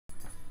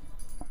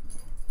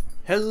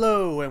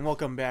Hello and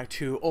welcome back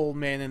to Old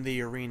Man in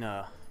the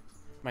Arena.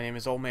 My name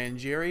is Old Man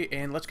Jerry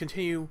and let's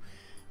continue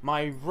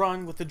my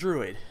run with the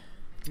Druid.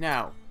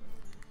 Now,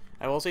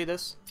 I will say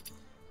this.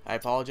 I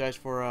apologize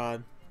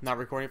for not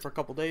recording for a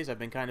couple days. I've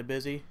been kind of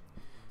busy.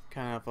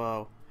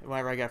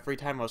 Whenever I got free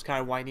time I was kind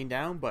of winding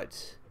down,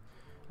 but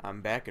I'm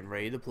back and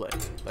ready to play.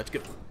 Let's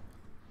go.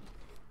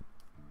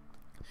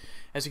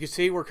 As you can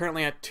see, we're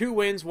currently at 2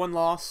 wins, 1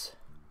 loss.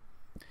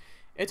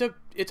 It's a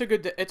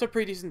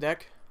pretty decent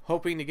deck.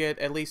 Hoping to get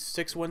at least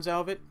 6 wins out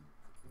of it.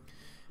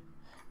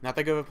 Not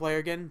that good of a player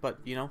again, but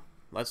you know,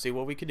 let's see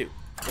what we can do.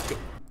 Let's go.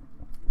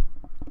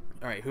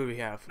 Alright, who do we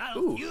have?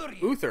 Ooh,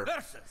 Uther.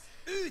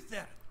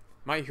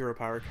 My hero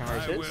power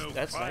counters hits.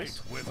 That's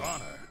nice. With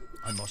honor.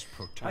 I must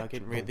protect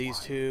getting rid of these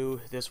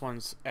 2. This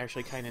one's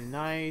actually kind of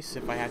nice.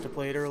 If I have to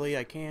play it early,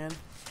 I can.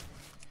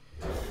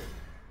 Oh,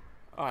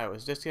 I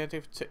was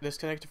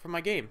disconnected from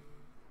my game.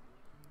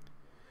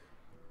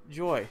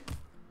 Joy.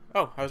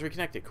 Oh, I was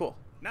reconnected. Cool.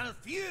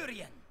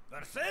 Malfurion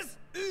versus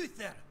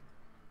Uther.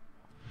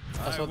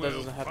 That's what that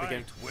doesn't happen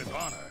again. With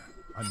honor.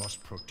 I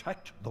must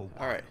protect the wild.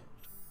 Alright.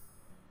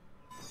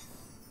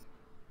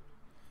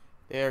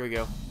 There we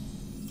go.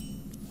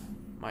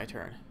 My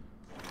turn.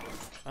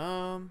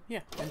 Yeah,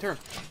 in turn.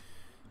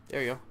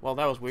 There you go. Well,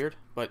 that was weird,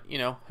 but you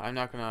know, I'm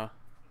not gonna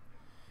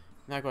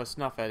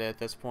snuff at it at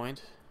this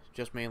point.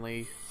 Just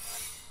mainly,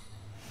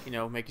 you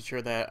know, making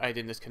sure that I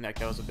didn't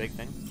disconnect. That was a big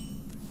thing.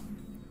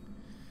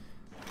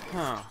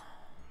 Huh.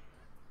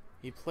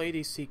 He played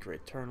a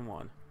secret, turn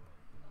 1.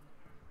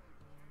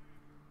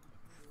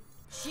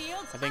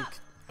 I think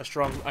a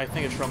strong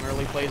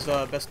early play is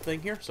the best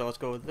thing here, so let's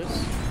go with this.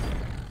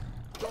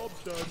 Job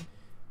done.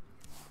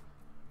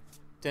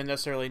 Didn't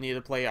necessarily need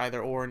to play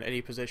either or in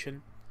any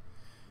position,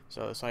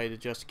 so I decided to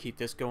just keep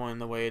this going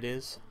the way it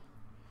is.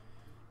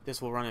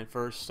 This will run in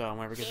first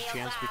whenever it gets a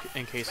chance,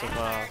 in case of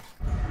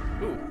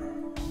ooh.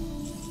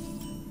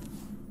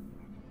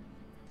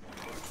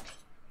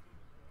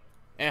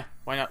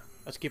 Why not?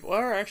 Let's keep.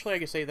 Or actually, I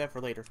can save that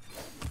for later.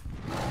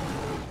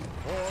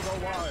 For the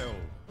wild.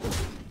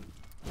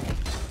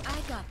 I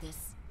got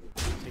this.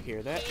 Take care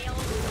of that.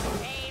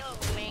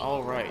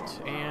 All right,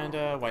 and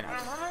why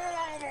not?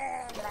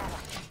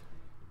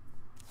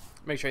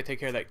 Make sure I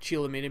take care of that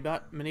Chila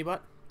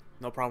minibot.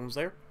 No problems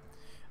there.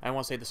 I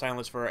won't say the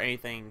silence for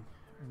anything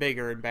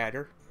bigger and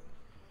badder.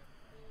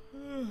 I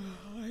am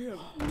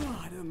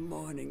not a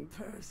morning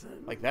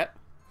person. Like that.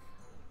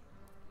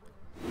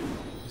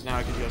 Because now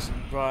I can just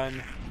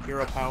run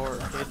hero power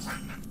hits.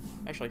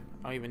 Actually,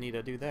 I don't even need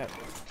to do that.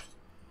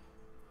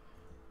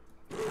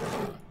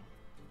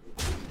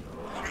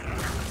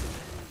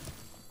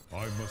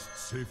 I must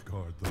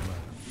safeguard the land.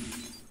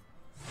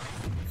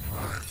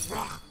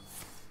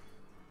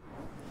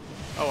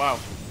 Oh wow.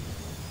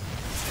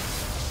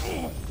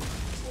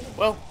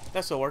 Well,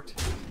 that still worked.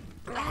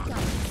 I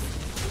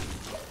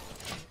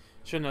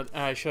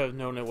should have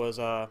known it was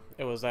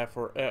that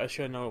for. I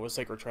should have known it was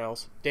Sacred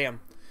Trails. Damn.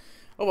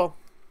 Oh well.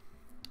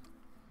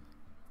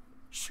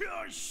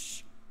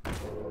 Shush.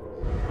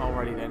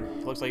 Alrighty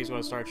then. Looks like he's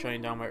going to start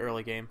shutting down my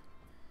early game.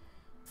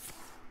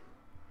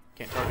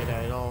 Can't target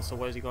that at all. So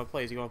what is he going to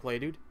play? Is he going to play a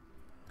dude?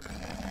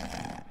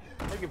 I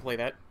can play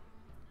that.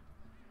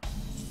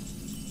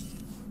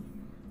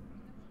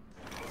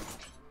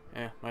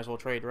 Yeah, might as well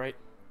trade, right?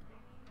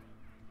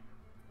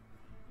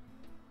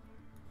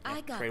 Yeah, I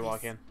got trade this.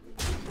 walk in.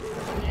 For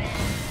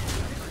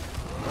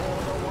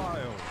the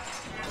wild.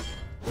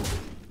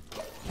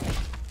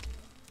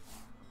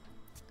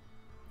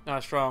 Not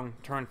a strong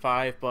turn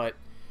 5, but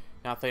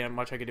nothing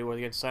much I could do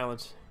against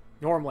silence.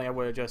 Normally I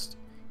would have just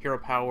hero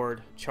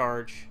powered,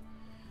 charge,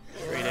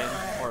 trade in,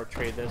 or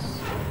trade this.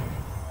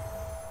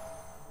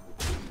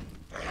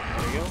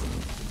 There you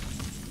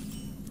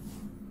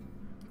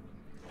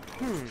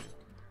go.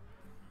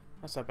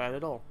 That's not bad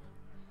at all.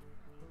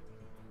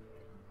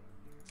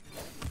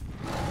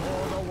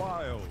 For the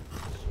wild.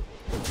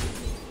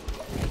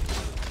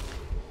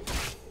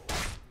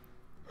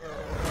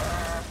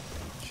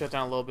 Shut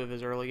down a little bit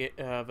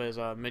of his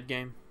mid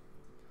game,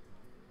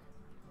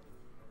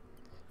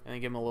 and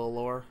then give him a little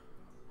lower.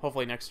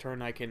 Hopefully next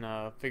turn I can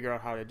figure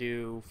out how to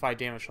do 5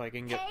 damage so I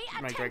can get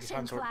my Dragon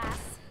Consort.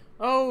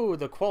 Oh,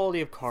 the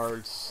quality of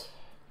cards.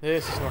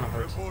 This is gonna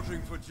hurt.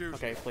 Reporting for duty.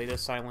 Okay, play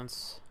this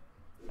silence.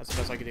 That's the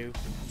best I can do.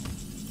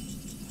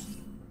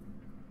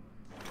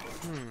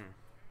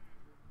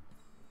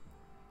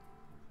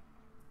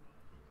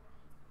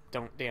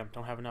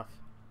 Don't have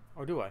enough.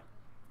 Or do I?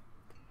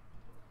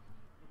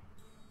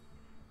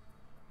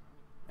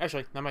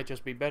 Actually, that might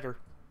just be better.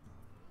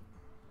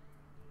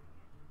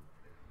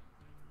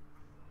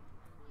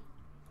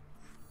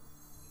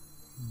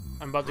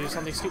 I'm about to do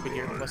something stupid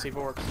here. Let's see if it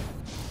works.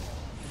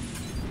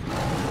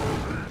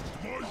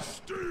 My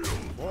steel.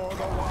 For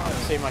the wild.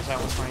 Save my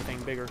silence for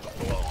anything bigger.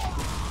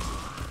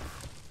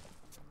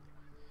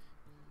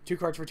 2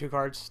 cards for 2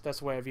 cards. That's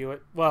the way I view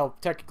it. Well,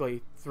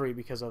 technically 3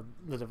 because of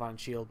the Divine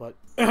Shield, but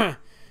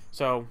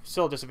so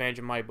still a disadvantage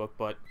in my book,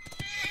 but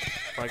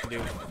what I can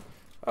do.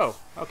 Oh,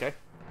 okay.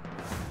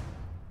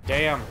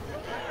 Damn.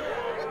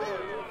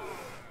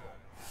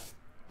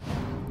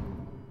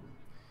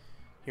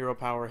 Hero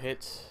power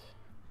hit.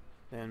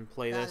 Then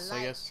play this,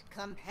 I guess.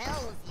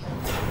 Compels you.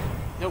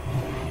 Nope.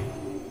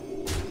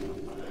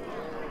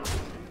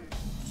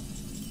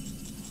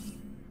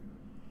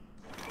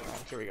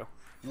 Alright, here we go.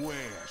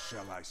 Where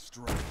shall I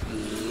strike?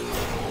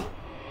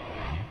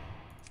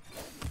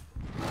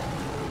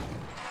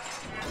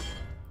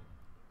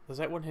 Does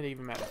that one hit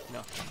even matter?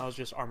 No, I was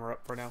just armor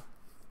up for now.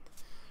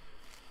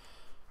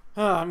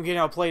 I'm getting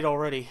outplayed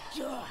already.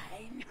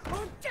 Join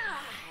or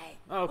die.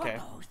 Okay, Or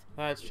both.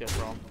 that's just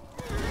wrong.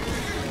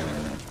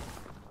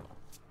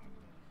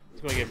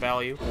 It's gonna get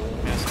value,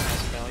 massive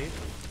value.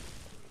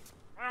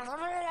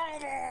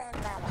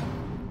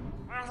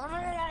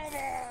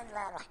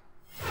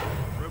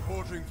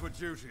 Reporting for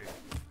duty.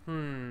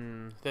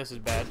 This is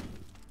bad.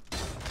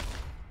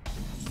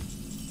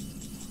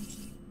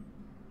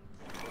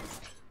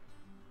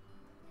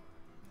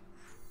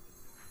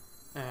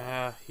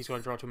 He's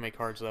going to draw too many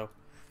cards, though.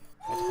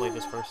 I have to play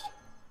this first.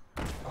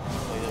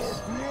 Play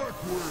this.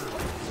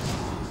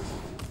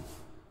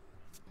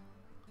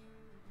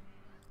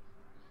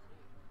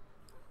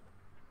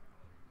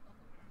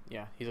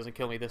 Yeah, he doesn't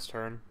kill me this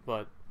turn,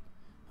 but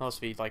unless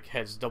he like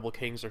heads double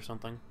kings or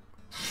something.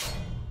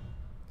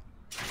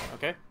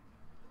 Okay.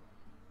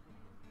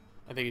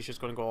 I think he's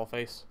just going to go all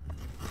face.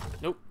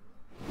 Nope.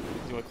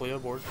 He's going to clear the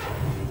board.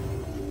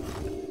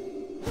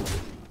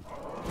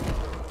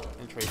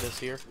 And trade this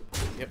here.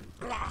 Yep.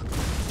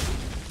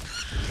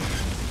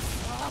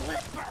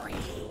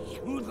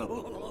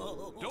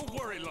 Don't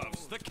worry,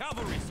 loves. The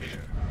cavalry's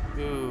here.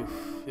 Oof.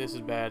 This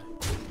is bad.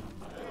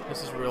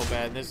 This is real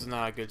bad. This is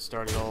not a good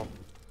start at all.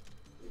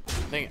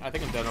 I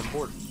think I'm dead on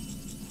board.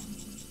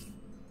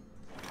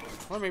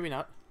 Or maybe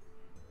not.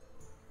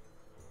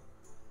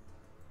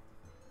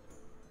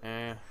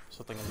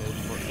 Something I'm dead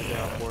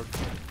on board.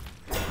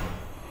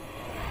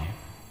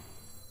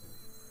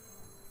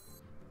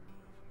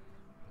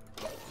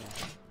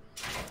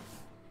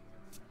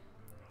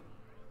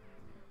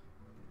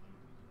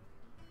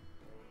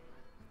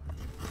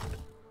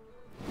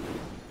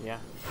 Yeah.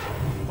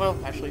 Well,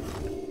 actually.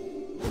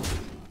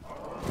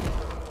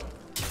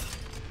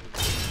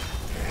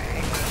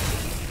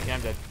 Yeah,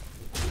 I'm dead.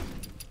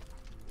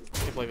 I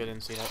can't believe I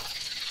didn't see that.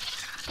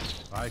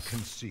 I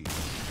concede.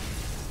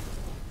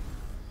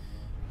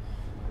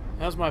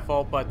 That was my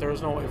fault, but there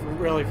was no way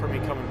really for me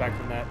coming back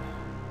from that.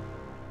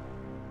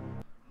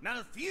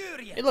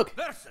 Malfurion Hey, look!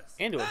 versus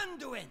Anduin.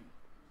 Anduin.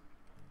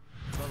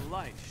 The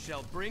light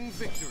shall bring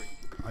victory.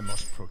 I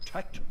must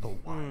protect the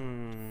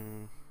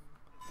wild.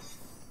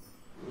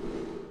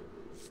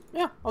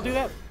 Yeah, I'll do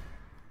that.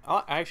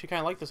 I actually kind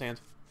of like this hand.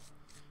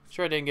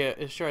 Sure, I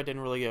didn't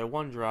really get a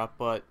 1-drop,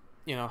 but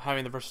you know,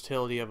 having the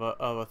versatility of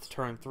a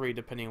turn 3,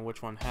 depending on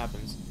which one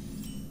happens.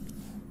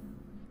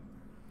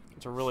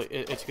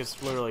 It's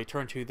just literally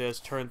turn 2 this,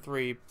 turn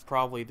 3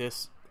 probably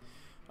this,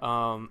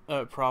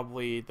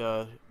 probably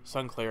the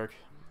Sun Cleric.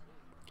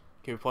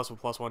 Give me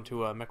 +1/+1 to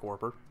Mecha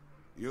Warper.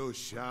 You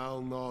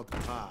shall not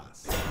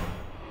pass.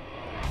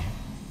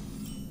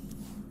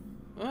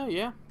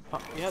 Yeah,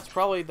 it's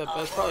probably the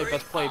best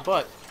play,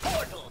 but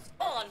Portals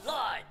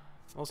online.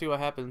 we'll see what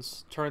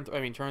happens. Turn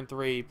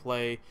 3,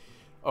 play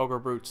Ogre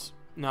Brutes.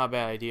 Not a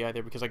bad idea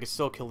either, because I could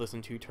still kill this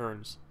in 2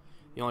 turns.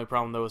 The only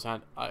problem though is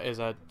that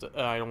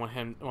I don't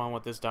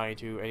want this dying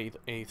to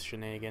any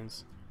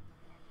shenanigans.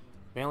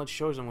 Valence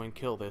Chosen wouldn't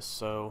kill this,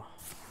 so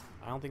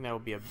I don't think that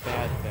would be a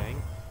bad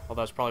thing.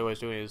 Although that's probably what he's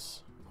doing,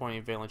 is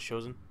pointing Valence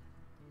Chosen.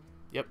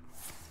 Yep.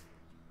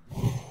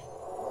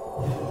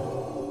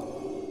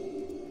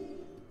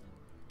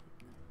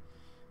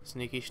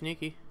 Sneaky,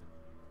 sneaky.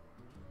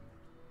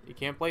 You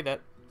can't play that.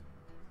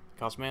 It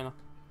costs mana.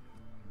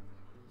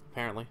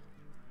 Apparently.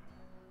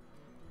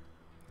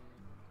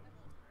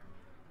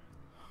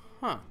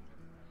 Huh.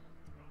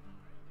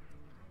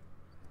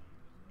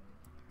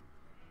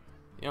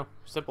 You know,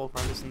 simple,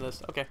 run this and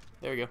this. Okay,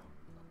 there you go.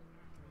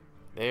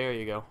 There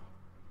you go.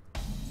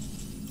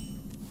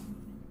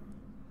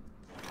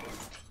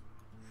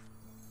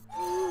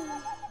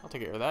 I'll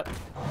take care of that.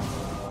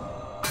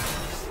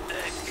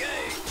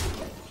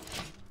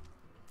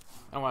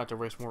 I don't want to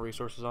waste more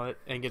resources on it,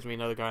 and it gives me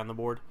another guy on the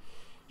board.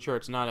 Sure,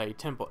 it's not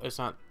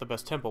the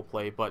best tempo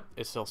play, but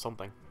it's still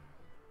something.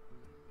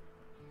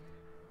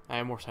 I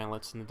have more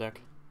silence in the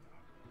deck.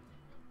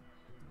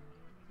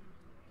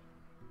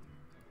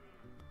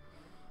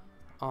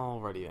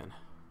 Alrighty then.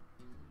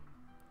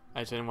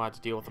 I just didn't want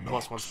to deal with the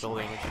 +1 spell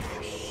damage.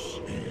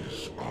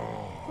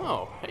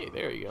 Oh, hey,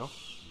 there you go.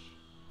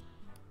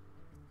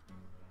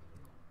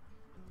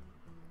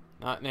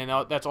 And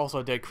that's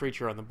also a dead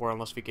creature on the board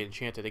unless we can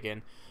enchant it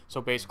again.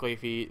 So basically,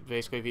 if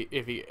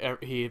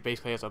he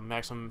basically has a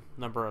maximum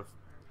number of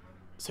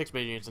 6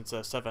 minions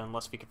instead of 7,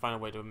 unless we can find a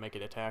way to make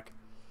it attack.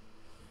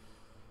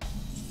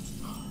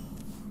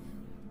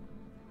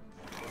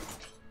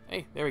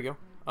 Hey, there we go.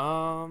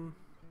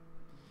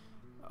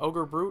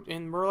 Ogre Brute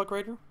in Murloc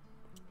Raider?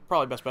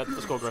 Probably best bet.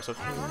 Let's go aggressive.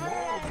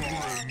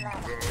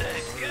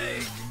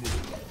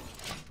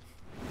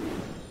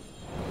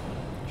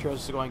 Sure,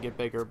 this is going to get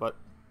bigger, but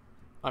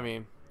I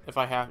mean, if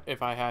I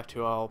have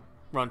to, I'll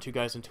run two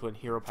guys into a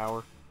hero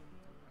power.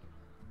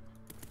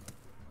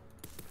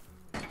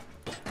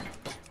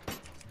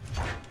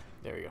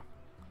 There you go.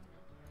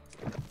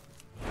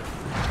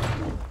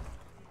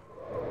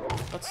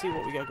 Let's see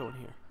what we got going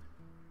here.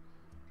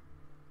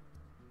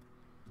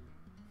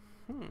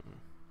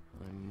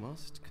 I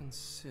must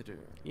consider.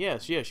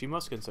 Yes, you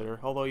must consider.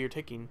 Although you're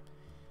taking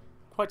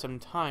quite some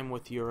time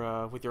with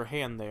your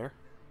hand there.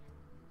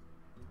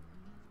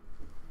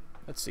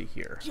 Let's see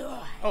here.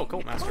 Join Oh,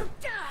 Cult Master. or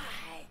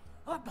die,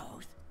 or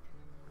both.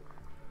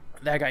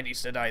 That guy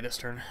needs to die this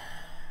turn.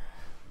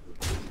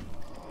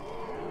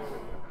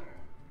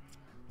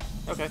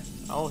 Okay,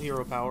 I'll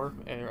hero power.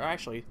 Or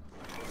actually,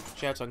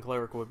 Chats on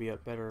Cleric would be a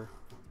better,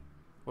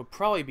 would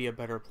probably be a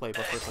better play.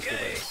 But first, let's do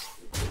this.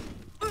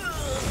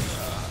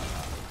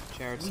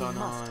 Jared Sun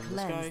on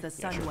this guy. The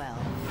Yeah, sure. Sunwell.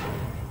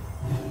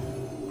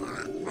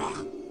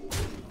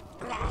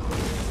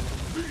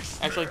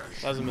 Actually,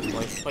 that was a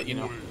misplay, but you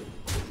know.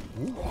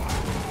 I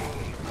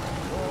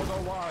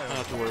don't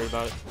have to worry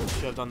about it.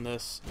 Should have done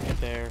this, get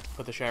there,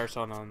 put the Shatter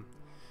Sun on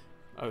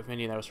a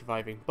minion that was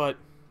surviving. But,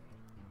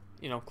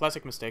 you know,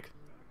 classic mistake.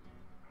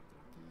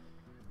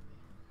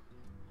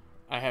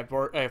 I have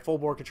full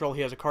board control.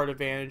 He has a card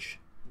advantage.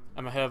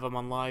 I'm ahead of him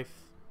on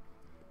life.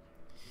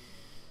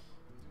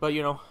 But,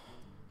 you know,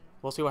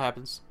 we'll see what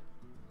happens.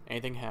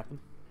 Anything can happen.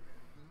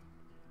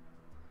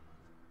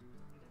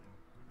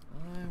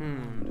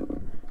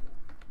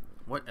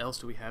 What else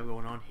do we have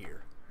going on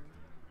here?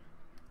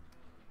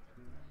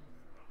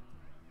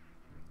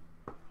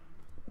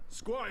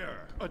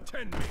 Squire,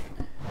 attend me.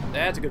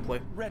 That's a good play.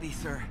 Ready,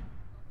 sir.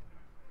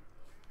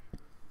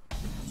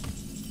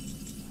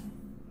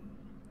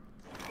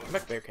 Come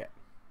back, Bearcat.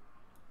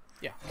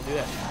 Yeah, I'll do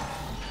that.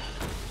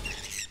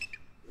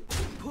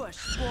 Push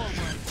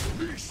forward.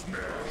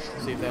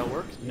 See if that'll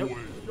work. Nope.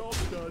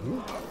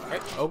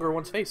 Alright, Ogre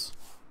wants face.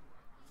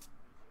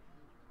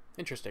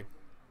 Interesting.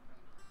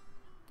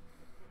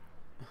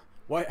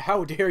 What?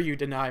 How dare you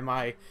deny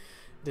my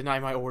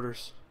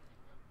orders?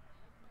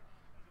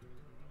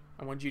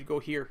 I want you to go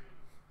here.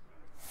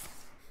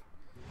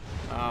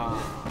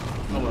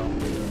 Oh well.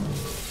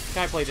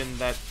 Guy played in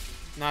that.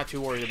 Not too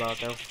worried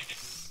about it, though.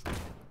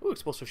 Ooh,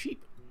 explosive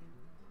sheep.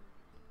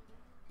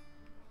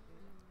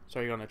 So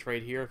are you gonna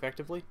trade here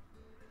effectively?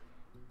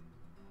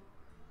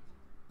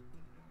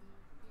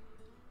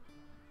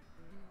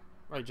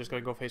 Or are you just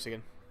gonna go face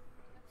again?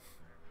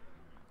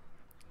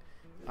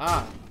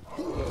 Ah,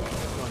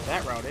 going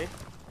that route, eh?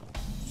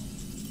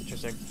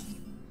 Interesting.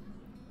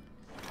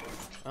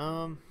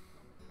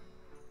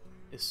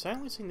 Is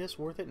silencing this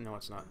worth it? No,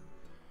 it's not.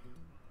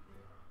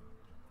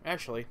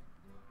 Actually,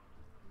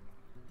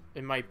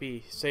 it might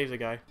be. Save the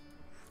guy.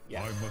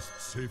 Yeah. I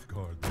must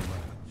safeguard the land.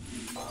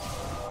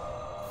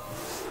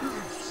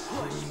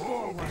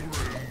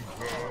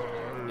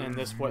 And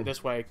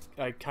this way,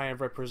 I kind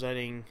of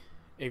representing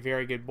a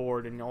very good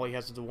board, and all he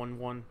has is a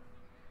 1/1.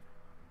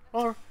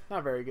 Or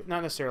not very good,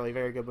 not necessarily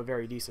very good, but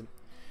very decent.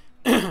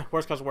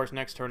 Worst comes to worst,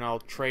 next turn I'll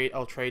trade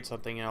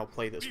something and I'll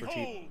play this for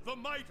cheap. The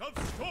might of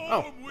storm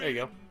Oh, there you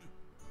go.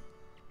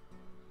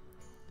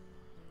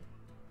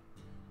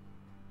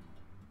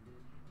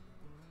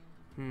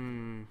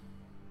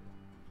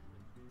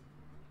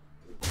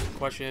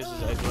 Question is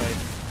do I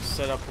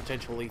set up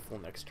potential lethal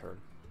next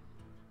turn?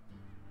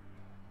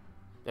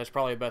 That's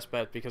probably the best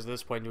bet, because at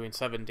this point doing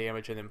 7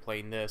 damage and then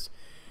playing this,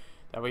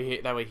 that way he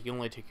can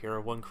only take care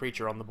of 1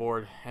 creature on the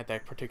board at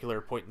that particular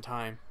point in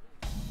time.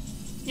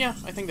 Yeah,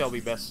 I think that'll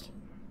be best.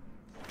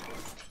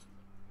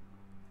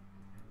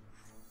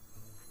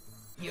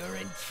 You're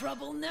in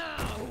trouble now.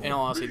 In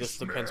all honesty, this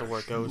depends on where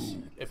it goes.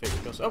 If it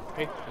goes, oh,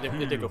 hey,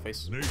 it did go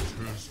face.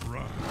 Nature's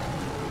wrath.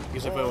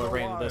 Because if it would have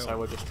ran this, I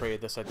would have just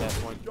traded this at that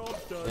point,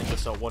 then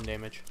just dealt 1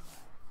 damage.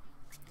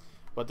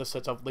 But this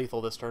sets up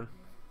lethal this turn,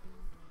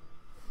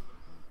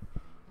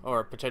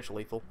 or potential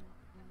lethal.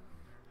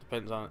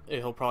 Depends on it.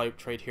 He'll probably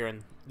trade here,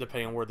 and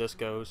depending on where this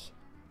goes.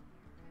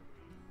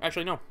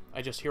 Actually, no.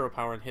 I just hero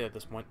power and hit at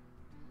this point.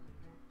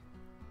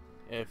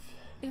 If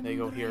they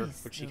go here,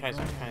 which he kind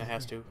of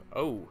has to.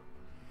 Oh,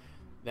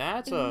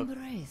 that's a.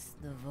 Embrace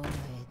the void.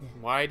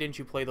 Why didn't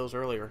you play those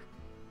earlier?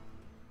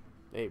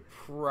 They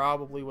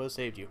probably would have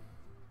saved you.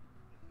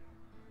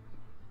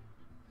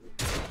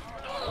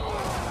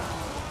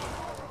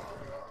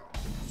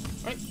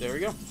 Alright, there we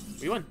go.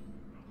 We win.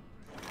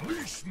 We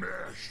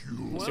smash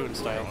you. Let's do it in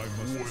style. I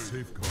must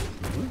safeguard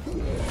the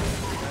land.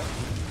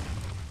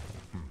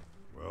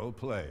 Well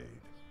played.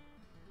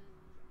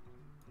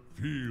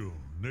 Feel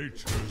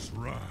nature's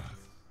wrath.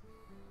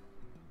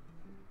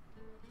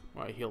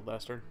 Oh, I healed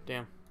last turn.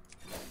 Damn.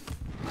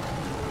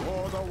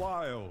 For the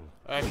wild.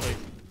 Actually,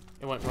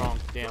 it went wrong.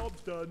 Damn.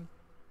 Job's done.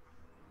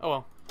 Oh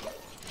well.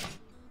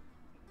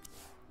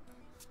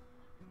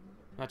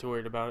 Not too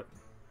worried about it.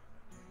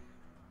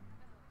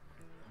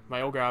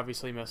 My ogre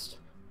obviously missed.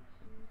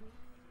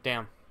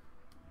 Damn.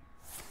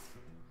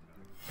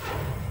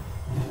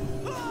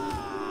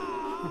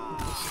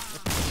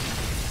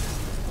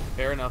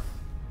 Fair enough.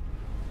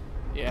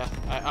 Yeah,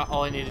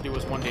 all I needed to do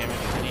was 1 damage,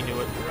 and he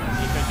knew it. He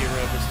couldn't get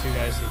rid of his 2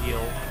 guys. guys to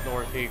heal,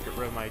 or to get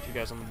rid of my 2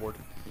 guys on the board.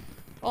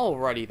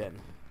 Alrighty then.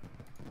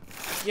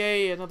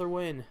 Yay, another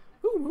win.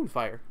 Ooh,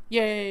 Moonfire.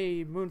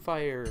 Yay,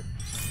 Moonfire.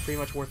 Pretty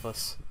much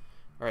worthless.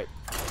 Alright.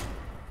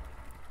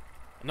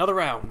 Another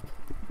round.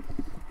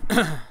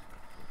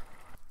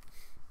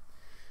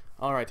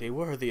 Alright, a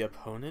worthy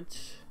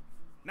opponent.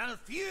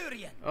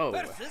 Malfurion Oh,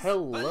 versus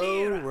hello,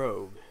 Valera.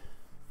 Rogue.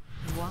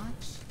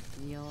 Watch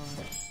your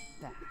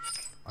back.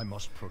 I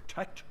must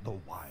protect the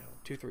wild.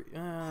 2, 3.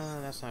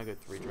 That's not a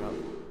good 3-drop.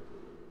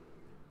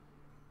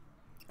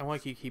 I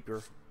want you to keep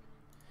your...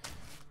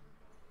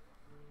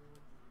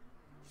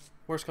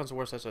 Worst comes to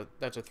worst, that's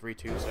a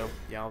 3-2, so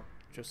yeah, I'll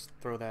just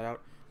throw that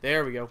out.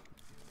 There we go.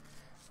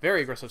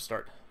 Very aggressive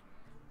start.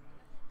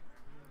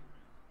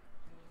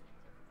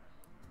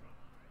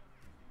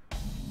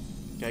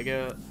 Okay, I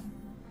get...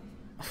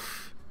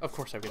 Of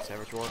course I get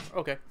Savage Roar.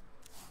 Okay.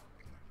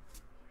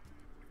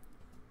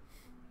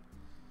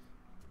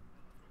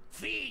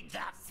 Feed the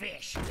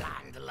fish,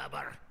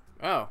 landlubber.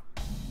 Oh.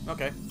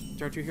 Okay.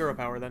 Turn 2 hero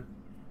power then.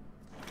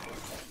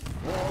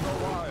 For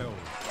the wild.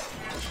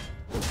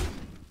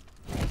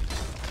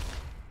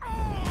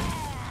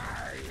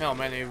 Hell,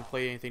 man, I didn't even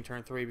play anything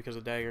turn 3 because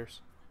of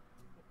daggers.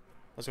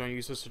 I was going to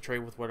use this to trade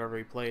with whatever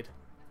he played.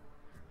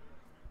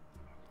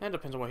 That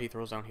depends on what he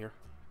throws down here.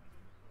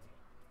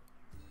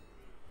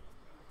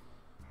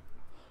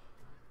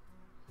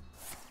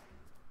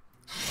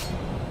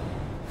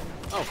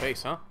 Oh,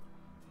 base, huh?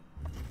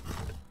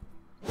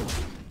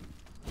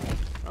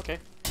 Okay.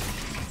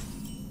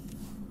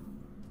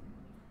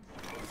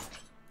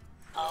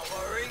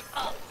 Hurry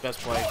up. Best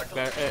play.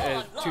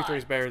 2-3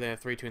 is better than a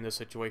 3-2 in this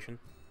situation.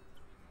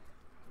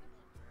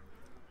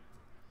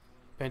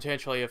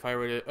 Potentially, if I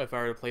were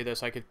to play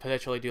this, I could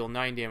potentially deal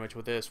 9 damage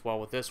with this. While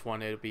with this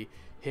one, it'll be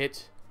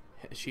hit.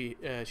 She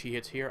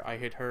hits here, I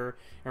hit her,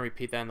 and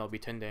repeat that, and that'll be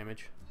 10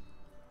 damage.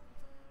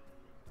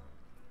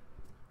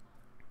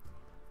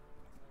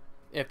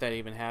 If that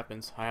even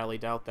happens, I highly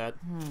doubt that.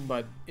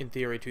 But in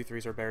theory,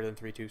 2-3s are better than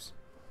 3-2s,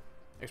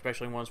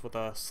 especially ones with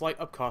a slight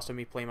upcost of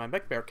me playing my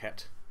Mech Bear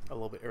Cat a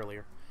little bit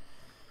earlier.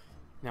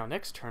 Now,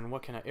 next turn,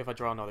 what can I? If I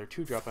draw another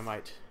 2-drop, I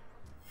might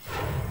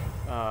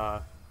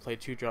play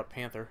 2-drop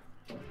Panther.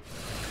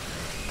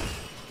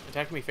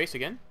 Attacking me face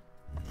again?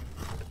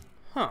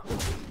 Huh.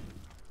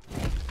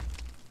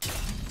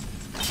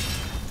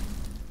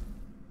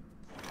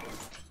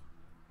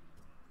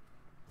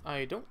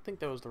 I don't think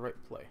that was the right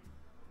play.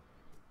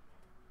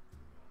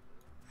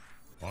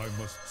 I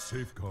must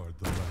safeguard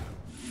the land.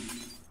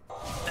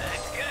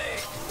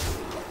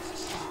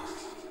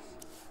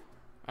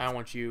 I don't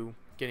want you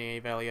getting any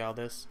value out of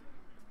this.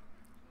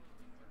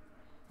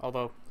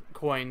 Although, the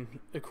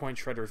coin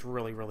shredder is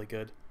really, really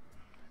good.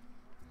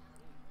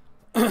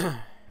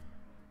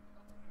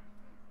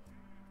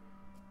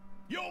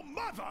 Your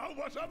mother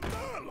was a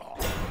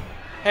murloc!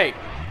 Hey!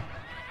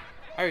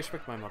 I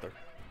respect my mother.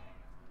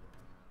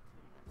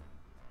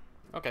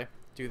 Okay,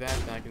 do that,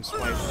 then I can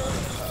swipe.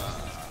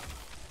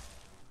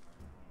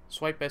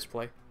 Swipe best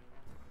play.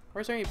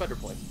 Or is there any better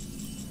play?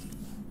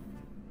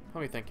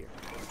 Let me think here.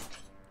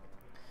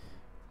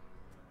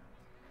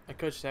 I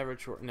could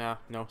Savage short. Nah,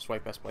 no,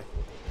 swipe best play.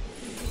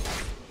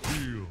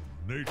 Feel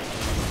nature.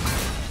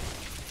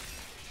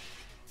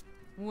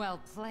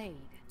 Well played.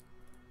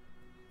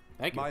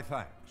 Thank you. My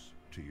thanks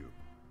to you.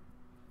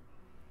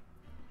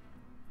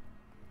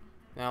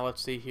 Now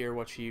let's see here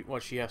what she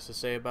has to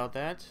say about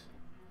that.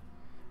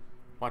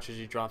 Watch as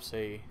she drops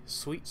a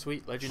sweet,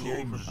 sweet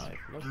legendary for 5.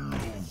 Nope.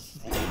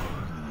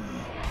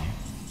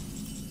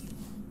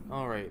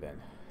 Alright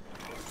then.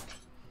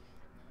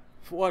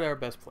 What are our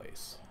best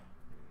plays?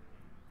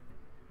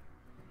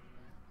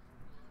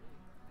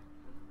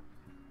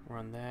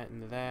 Run that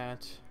into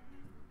that.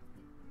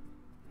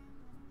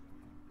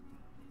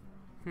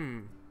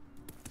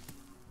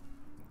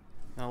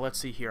 Now let's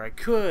see here. I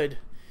could,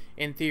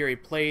 in theory,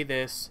 play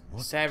this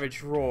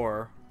Savage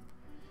Roar,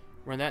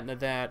 run that into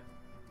that,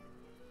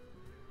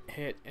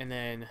 hit, and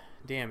then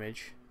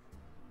damage.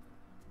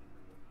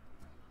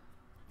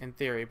 In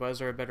theory, but is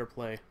there a better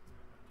play?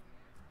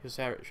 Because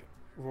Savage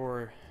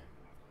Roar,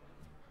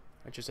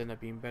 I just end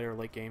up being better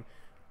late game.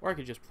 Or I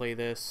could just play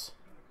this,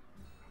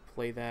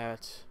 play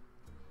that.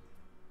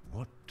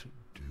 What to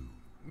do?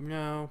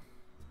 No.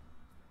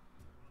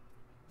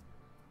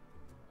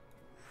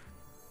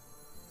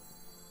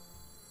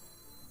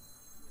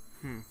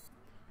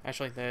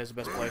 Actually, that is the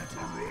best play.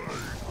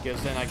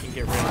 Because then I can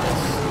get rid of this.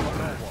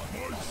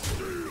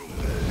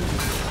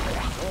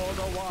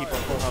 Keep a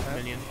full health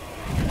minion.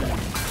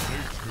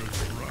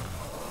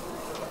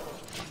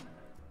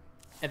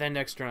 And then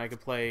next turn I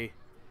could play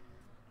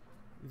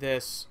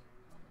this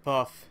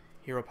buff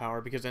hero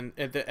power, because then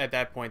at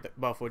that point the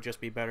buff would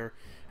just be better.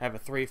 I have a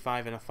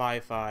 3-5 and a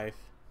 5-5.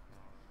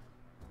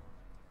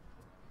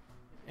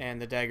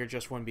 And the dagger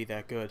just wouldn't be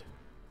that good.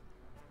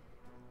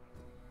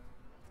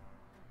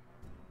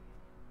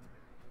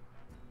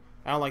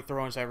 I don't like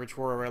throwing Savage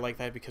Roar away like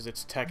that because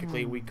it's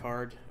technically a weak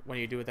card when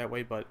you do it that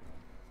way, but it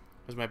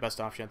was my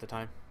best option at the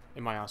time,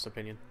 in my honest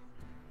opinion.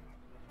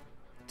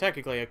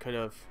 Technically, I could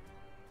have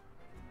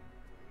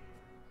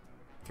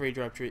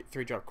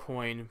 3-drop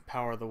coin,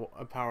 power of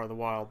the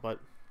wild, but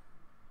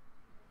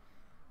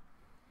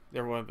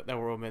that would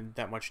have been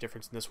that much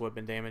difference, and this would have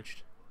been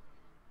damaged.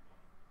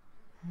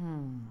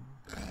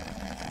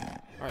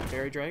 Alright,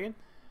 Fairy Dragon.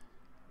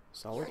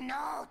 Solid.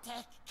 No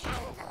take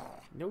candle.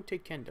 No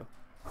take kendo.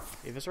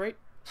 Eviscerate?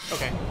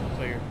 Okay,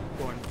 so you're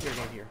going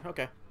here.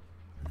 Okay.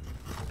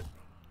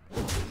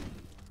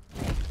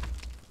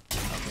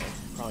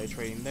 Probably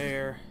trading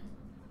there.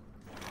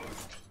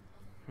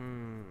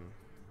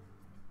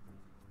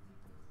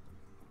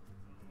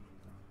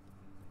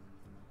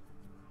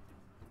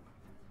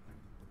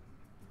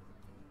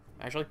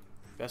 Actually,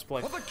 best play.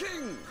 For the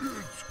king!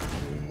 It's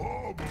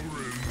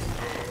clobbering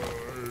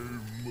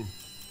time.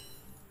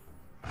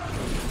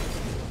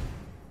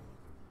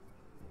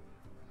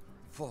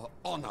 For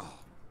honor.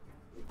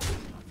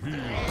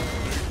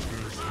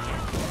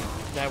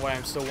 That way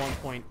I'm still 1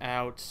 point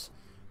out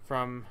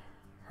from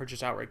her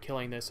just outright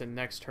killing this, and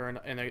next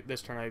turn,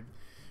 this turn I'm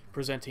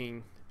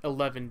presenting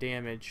 11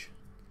 damage.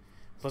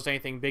 Plus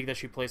anything big that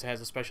she plays that has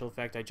a special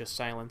effect, I just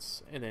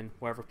silence, and then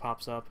whatever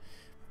pops up,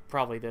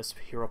 probably this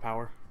hero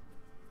power.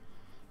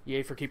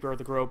 Yay for Keeper of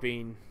the Grove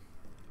being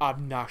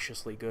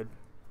obnoxiously good.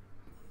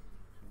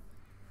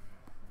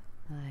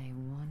 I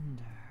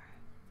wonder.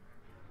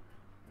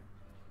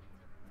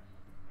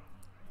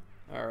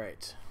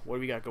 Alright, what do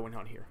we got going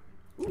on here?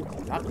 Ooh,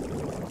 that.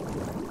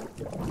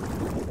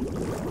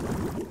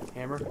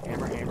 Hammer,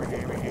 hammer, hammer,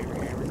 hammer,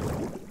 hammer, hammer.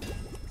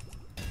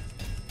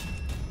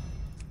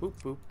 Boop,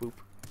 boop, boop.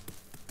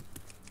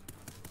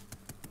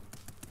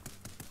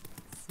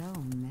 So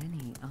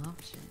many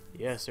options.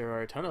 Yes, there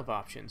are a ton of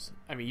options.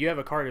 I mean, you have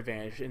a card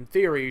advantage. In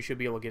theory, you should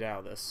be able to get out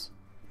of this.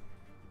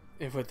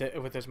 If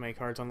with this many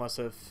cards, unless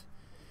if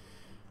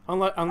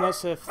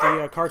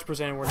the cards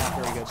presented were not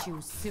very good.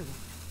 Choose soon.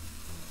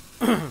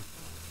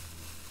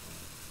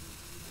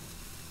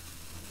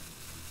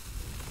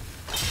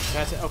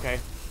 That's it. Okay.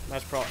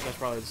 That's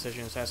probably the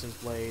decision. Assassin's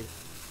Blade.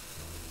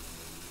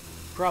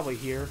 Probably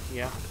here.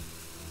 Yeah.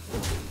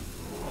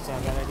 That's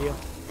not a bad idea.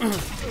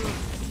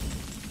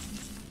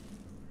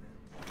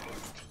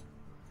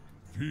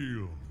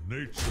 Feel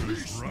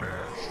nature's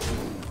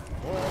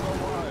wrath. All the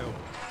while.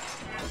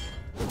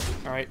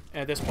 Alright,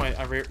 at this point,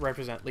 I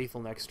represent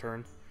lethal next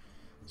turn.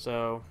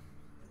 So,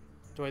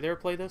 do I dare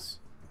play this?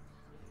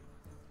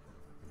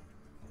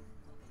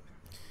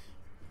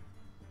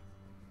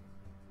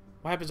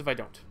 What happens if I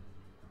don't?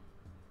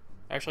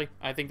 Actually,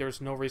 I think there's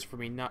no reason for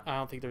me not. I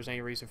don't think there's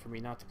any reason for me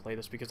not to play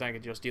this, because I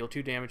can just deal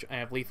 2 damage. I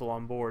have lethal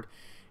on board,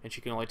 and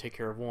she can only take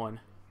care of 1.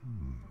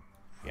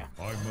 Yeah.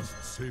 I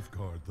must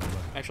safeguard the land.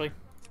 Actually,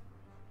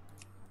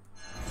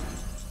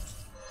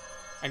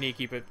 I need to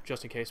keep it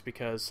just in case,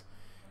 because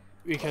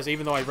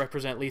even though I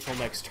represent lethal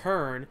next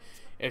turn,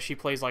 if she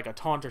plays like a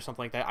taunt or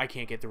something like that, I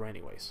can't get through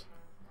anyways.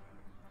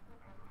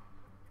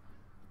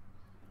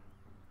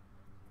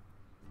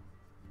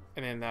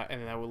 And then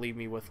that would leave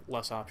me with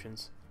less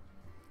options.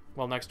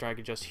 Well, next turn I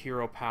can just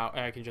hero power.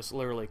 I can just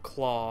literally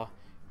claw,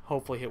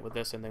 hopefully hit with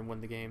this, and then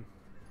win the game.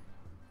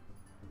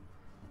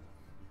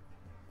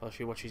 Let's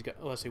see what she's got.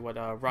 Let's see what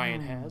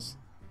Ryan has.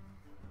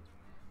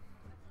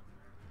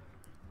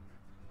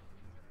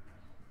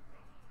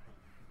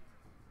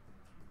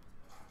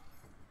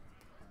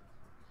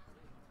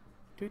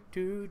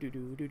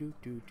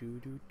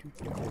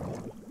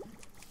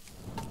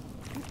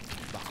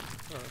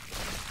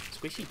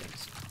 Squishy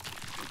things.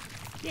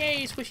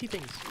 Yay, squishy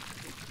things.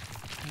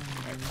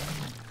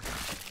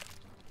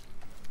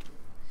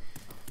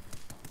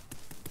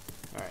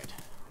 Alright,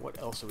 what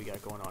else do we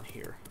got going on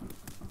here?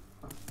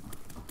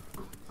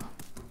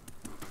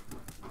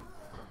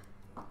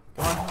 Come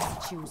on.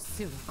 Choose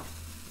soon.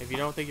 If you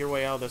don't think your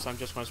way out of this, I'm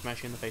just going to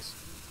smash you in the face.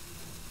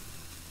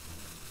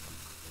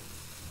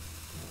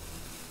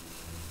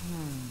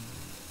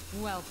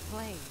 Well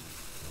played.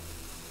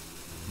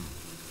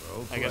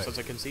 Well I guess played. that's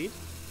a concede?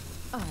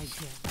 I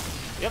did.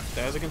 Yep,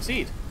 that is a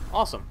concede.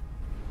 Awesome.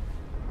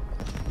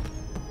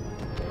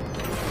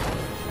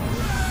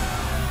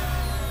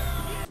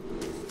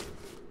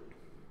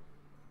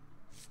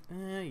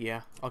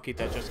 Yeah, I'll keep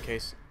that just in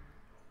case.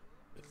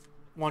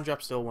 1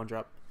 drop, still 1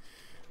 drop.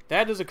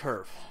 That is a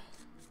curve.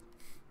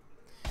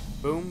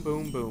 Boom,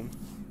 boom, boom.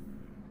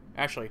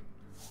 Actually,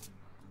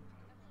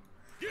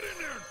 Get in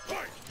there and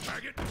fight,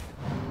 maggot!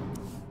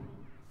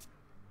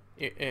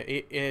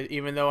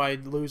 even though I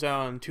lose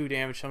out on 2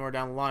 damage somewhere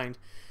down the line,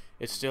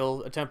 it's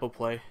still a tempo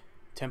play.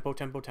 Tempo,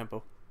 tempo,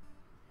 tempo.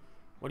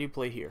 What do you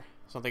play here?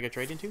 Something I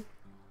trade into?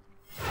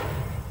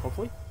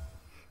 Hopefully.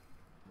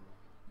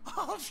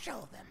 I'll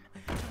show them.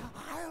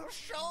 I'll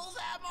show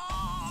them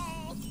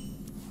all.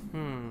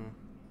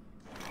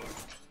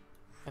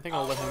 I think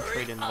I'll let him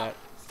trade into that.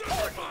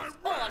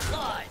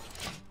 Oh,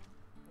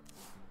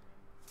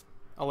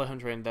 I'll let him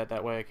trade into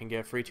that way I can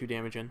get free 2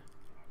 damage in.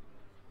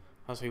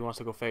 Unless he wants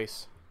to go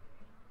face.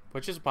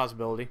 Which is a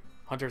possibility.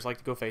 Hunters like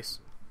to go face.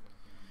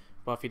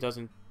 But if he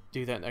doesn't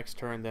do that next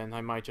turn, then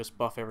I might just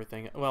buff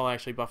everything. Well,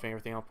 actually, buffing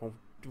everything up won't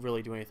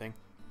really do anything.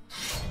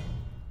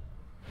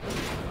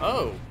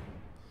 Oh!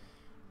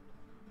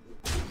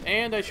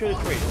 And I should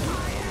have traded.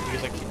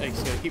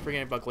 because I keep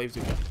forgetting about Glaive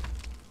Zuka.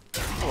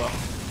 Oh well.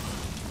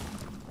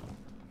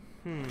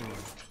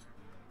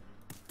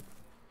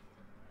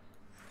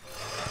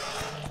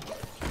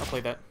 I'll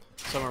play that.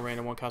 Summon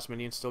random 1 cost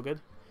minion, still good.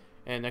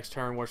 And next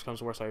turn, worst comes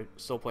to worst, I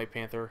still play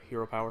Panther,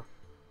 hero power.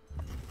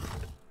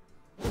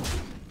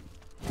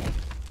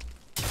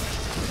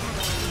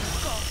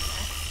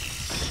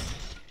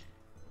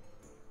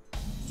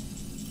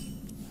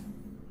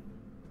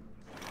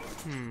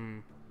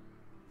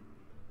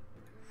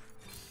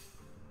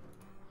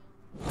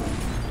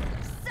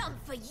 Some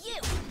for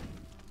you.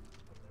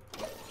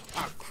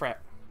 Ah,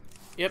 crap.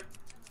 Yep.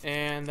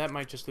 And that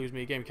might just lose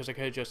me a game because I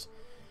could have just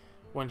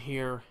one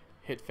here,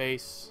 hit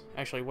face.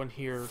 Actually, one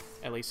here,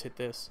 at least hit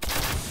this.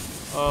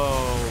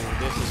 Oh,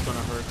 this is gonna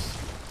hurt.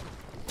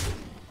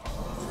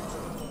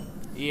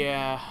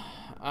 Yeah,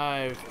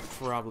 I've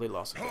probably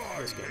lost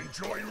this game.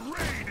 Enjoy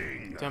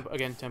raiding.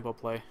 Tempo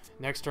play.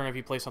 Next turn, if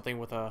you play something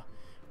with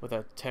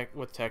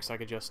text, I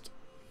could just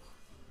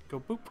go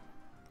boop,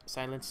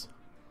 silence.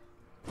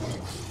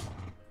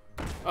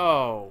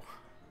 Oh,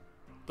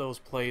 those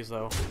plays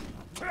though.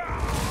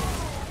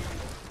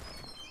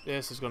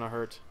 This is gonna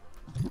hurt.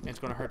 And it's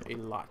gonna hurt a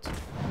lot.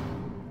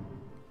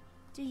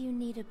 Do you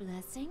need a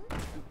blessing?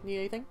 Need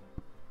anything?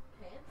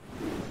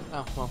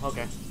 Oh, well,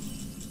 okay.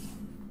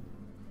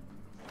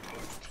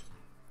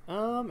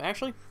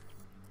 Actually,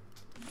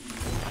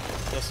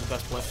 this is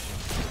best play.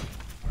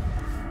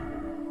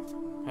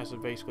 Has to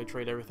basically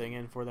trade everything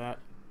in for that.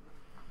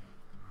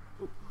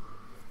 Ooh.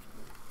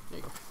 There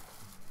you go.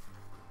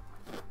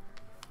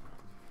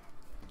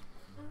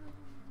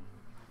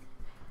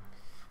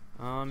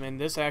 And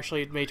this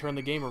actually may turn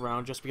the game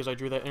around just because I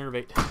drew that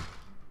innervate.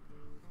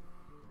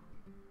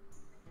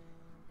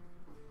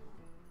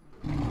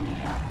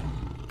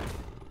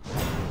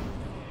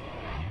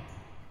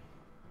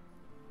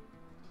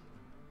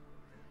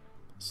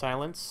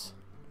 Silence,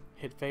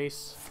 hit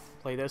face,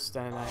 play this,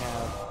 then I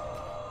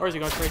have... Or is he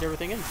going to trade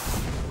everything in?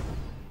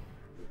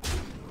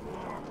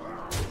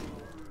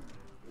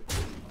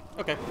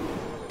 Okay.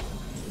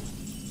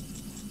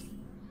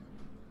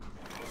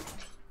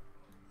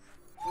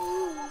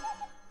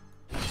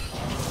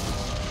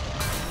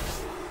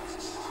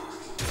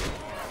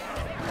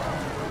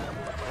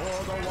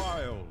 For the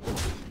wild.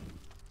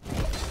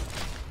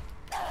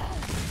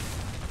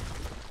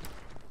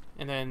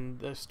 And then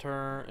this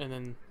turn, and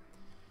then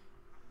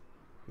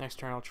next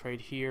turn I'll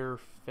trade here,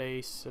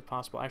 face, if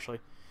possible. Actually,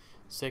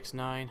 6,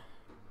 9.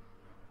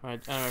 I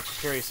don't know,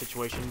 precarious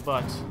situation,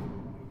 but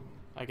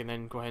I can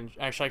then go ahead and...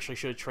 Actually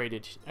should have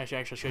traded.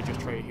 Actually should have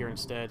just traded here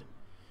instead.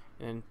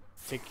 And then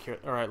take care...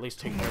 Or at least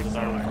take care of the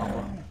Direwolf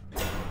Alpha.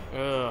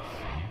 Ugh.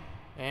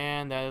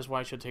 And that is why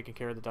I should have taken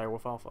care of the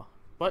Direwolf Alpha.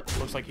 But,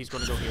 looks like he's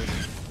going to go here.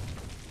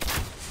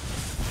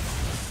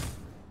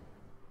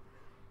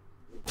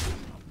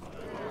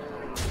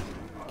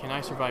 Can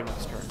I survive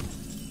next turn?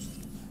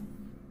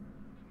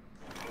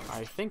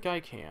 I think I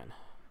can.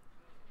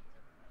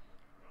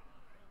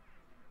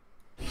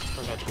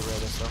 Forgot to get rid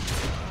of this though.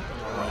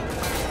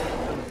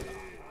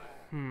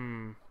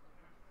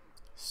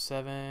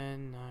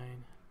 7,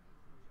 9.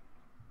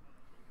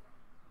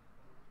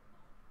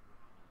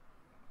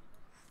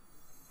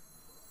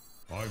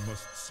 I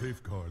must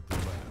safeguard the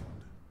land.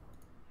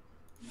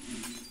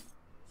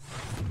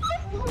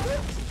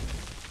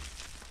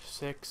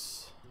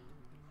 6.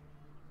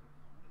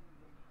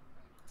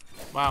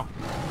 Wow.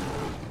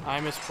 I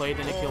misplayed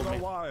and it killed me.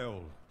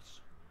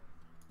 Wilds.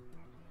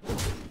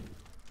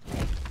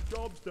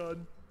 Job's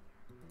done.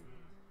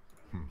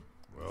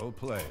 Well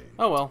played.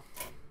 Oh well.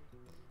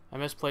 I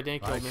misplayed and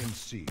it I killed me. can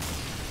see.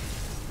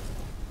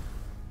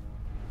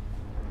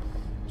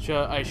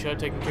 I should have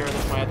taken care of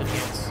this when I had the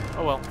chance.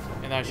 Oh well.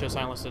 And I should have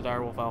silenced the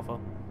Direwolf Alpha.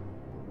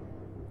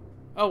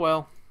 Oh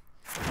well.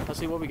 Let's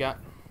see what we got.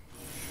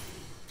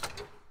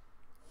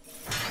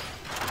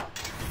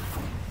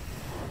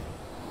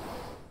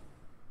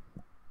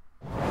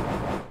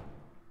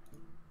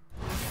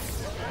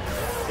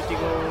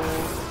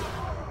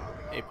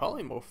 A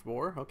polymorph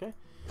boar, okay.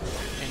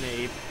 And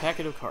a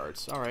packet of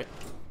cards, alright.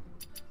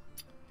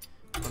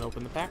 I'm gonna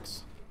open the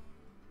packs.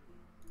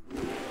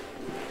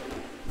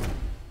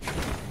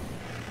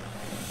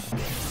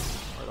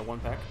 Or the 1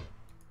 pack.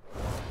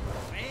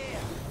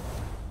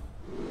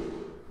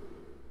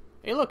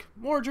 Hey look!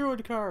 More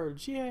Druid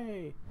cards!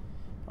 Yay!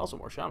 Also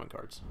more Shaman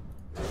cards.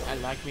 I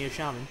like me a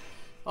Shaman.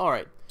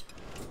 Alright.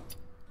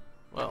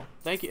 Well,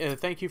 thank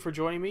you for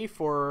joining me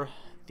for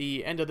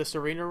the end of this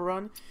arena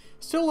run.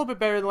 Still a little bit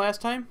better than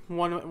last time.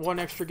 One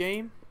extra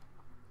game.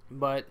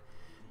 But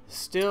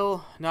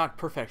still not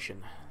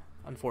perfection,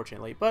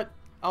 unfortunately. But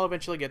I'll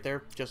eventually get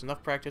there. Just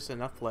enough practice and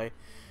enough play.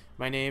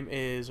 My name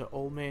is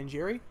Old Man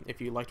Jerry. If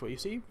you liked what you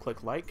see,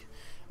 click like,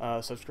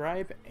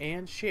 subscribe,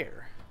 and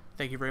share.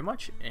 Thank you very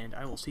much, and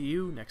I will see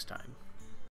you next time.